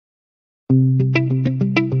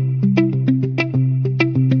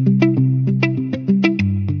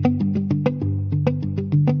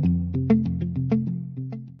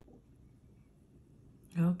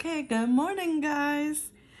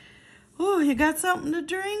you got something to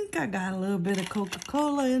drink? I got a little bit of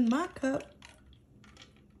Coca-Cola in my cup.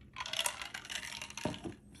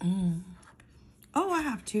 Oh, I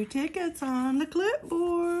have 2 tickets on the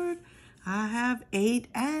clipboard. I have 8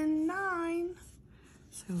 and 9.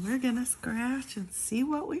 So we're gonna scratch and see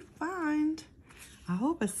what we find. I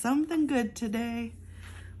hope it's something good today.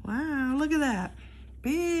 Wow, look at that.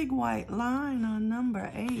 Big white line on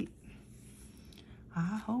number 8.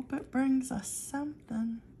 I hope it brings us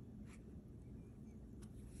something.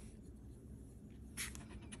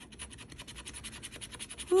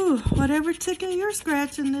 Ooh, whatever ticket you're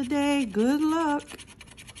scratching today, good luck.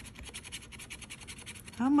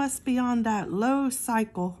 I must be on that low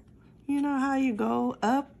cycle. You know how you go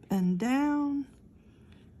up and down?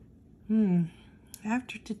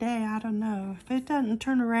 After today, I don't know. If it doesn't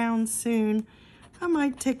turn around soon, I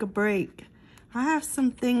might take a break. I have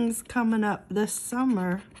some things coming up this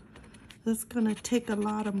summer that's gonna take a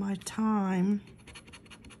lot of my time.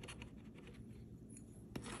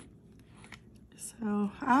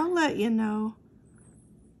 So I'll let you know.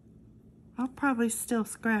 I'll probably still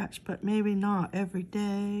scratch, but maybe not every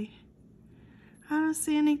day. I don't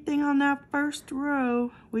see anything on that first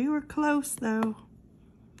row. We were close though.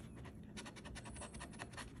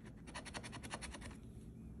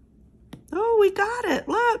 Oh, we got it.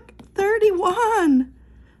 Look, 31.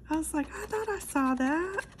 I was like, I thought I saw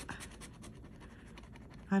that.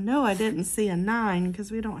 I know I didn't see a 9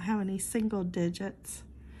 because we don't have any single digits.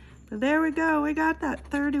 But there we go. We got that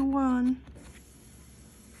 31.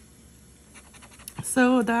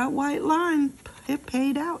 So that white line, it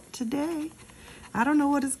paid out today. I don't know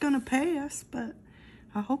what it's going to pay us, but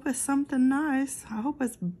I hope it's something nice. I hope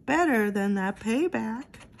it's better than that payback.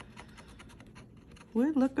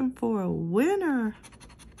 We're looking for a winner.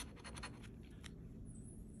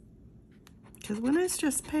 Because when it's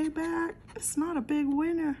just payback, it's not a big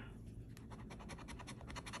winner.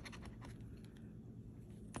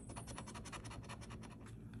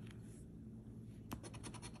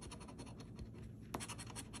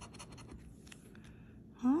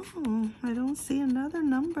 Oh, I don't see another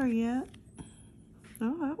number yet.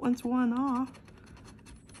 Oh, that one's 1 off.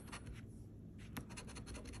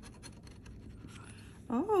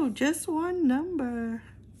 Oh, just 1 number.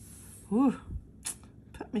 Ooh,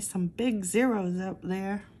 put me some big zeros up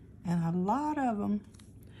there, and a lot of them.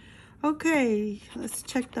 Okay, let's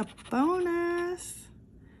check the bonus.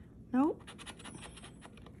 Nope.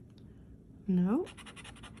 Nope.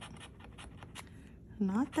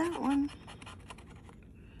 Not that one.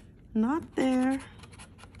 Not there.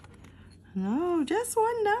 No, just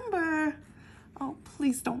 1 number. Oh,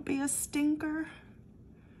 please don't be a stinker.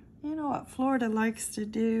 You know what Florida likes to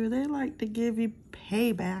do? They like to give you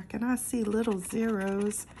payback, and I see little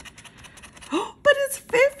zeros. Oh, but it's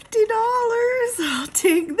 $50. I'll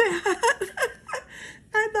take that.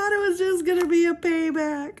 I thought it was just gonna be a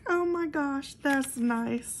payback. Oh my gosh, that's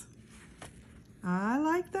nice. I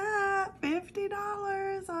like that.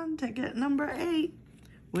 $50 on ticket number 8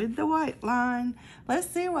 with the white line. Let's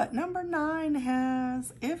see what number 9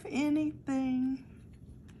 has, if anything.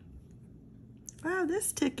 Wow,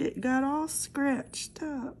 this ticket got all scratched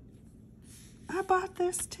up. I bought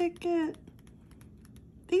this ticket.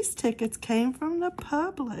 These tickets came from the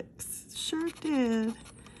Publix. Sure did.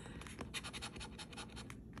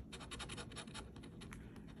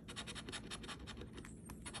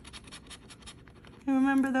 You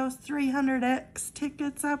remember those 300X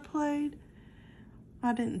tickets I played?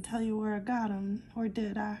 I didn't tell you where I got them, or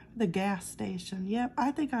did I? The gas station. Yep, I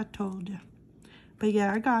think I told you. But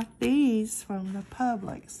yeah, I got these from the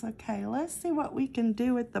Publix. Okay, let's see what we can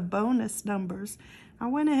do with the bonus numbers. I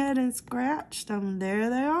went ahead and scratched them. There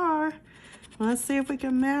they are. Let's see if we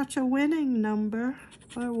can match a winning number.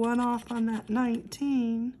 Or 1 off on that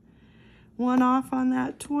 19. 1 off on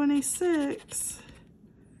that 26.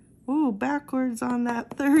 Ooh, backwards on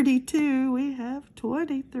that 32. We have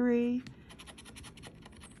 23.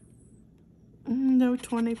 No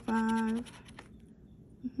 25.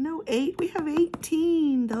 No 8. We have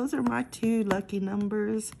 18. Those are my 2 lucky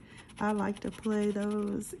numbers. I like to play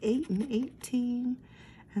those. 8 and 18.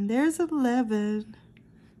 And there's 11.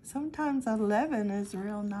 Sometimes 11 is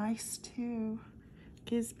real nice too.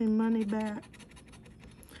 Gives me money back.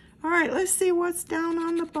 All right, let's see what's down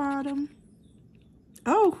on the bottom.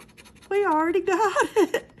 Oh, we already got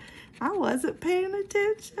it. I wasn't paying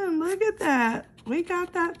attention. Look at that. We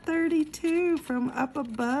got that 32 from up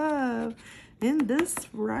above in this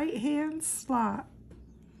right-hand slot.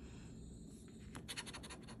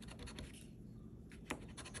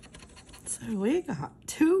 So we got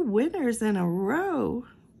 2 winners in a row.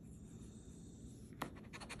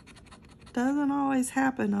 Doesn't always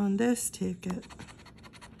happen on this ticket.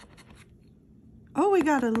 Oh, we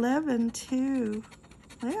got 11 too.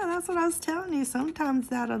 Yeah, that's what I was telling you. Sometimes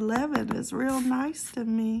that 11 is real nice to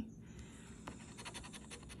me.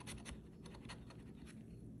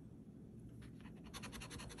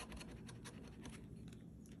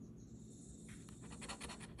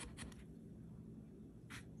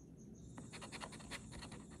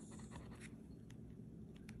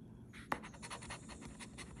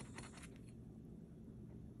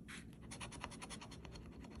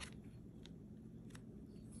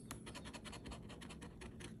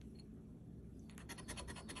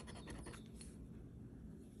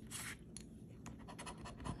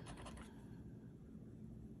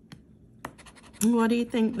 What do you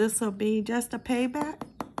think this will be? Just a payback?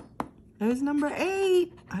 There's number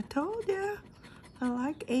 8. I told you. I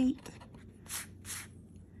like 8.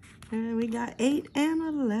 And we got 8 and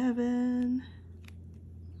 11.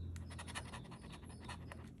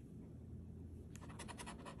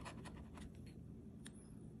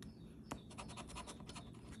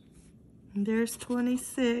 And there's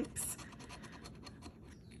 26.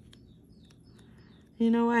 You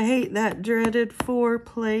know, I hate that dreaded 4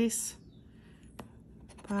 place.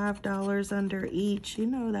 $5 under each. You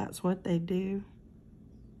know that's what they do.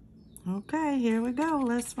 Okay, here we go.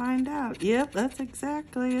 Let's find out. Yep, that's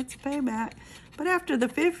exactly. It's payback. But after the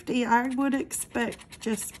 50, I would expect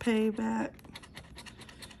just payback.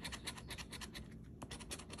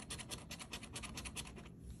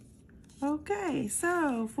 Okay,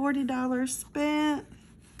 so $40 spent.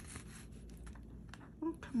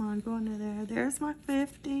 Oh, come on, go into there. There's my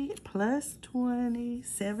 50 plus 20,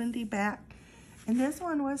 70 back. And this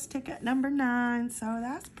one was ticket number 9, so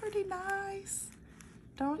that's pretty nice.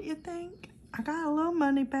 Don't you think? I got a little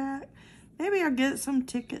money back. Maybe I'll get some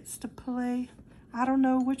tickets to play. I don't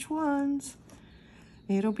know which ones.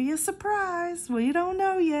 It'll be a surprise. We don't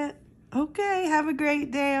know yet. Okay, have a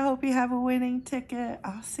great day. I hope you have a winning ticket.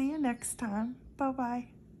 I'll see you next time. Bye-bye.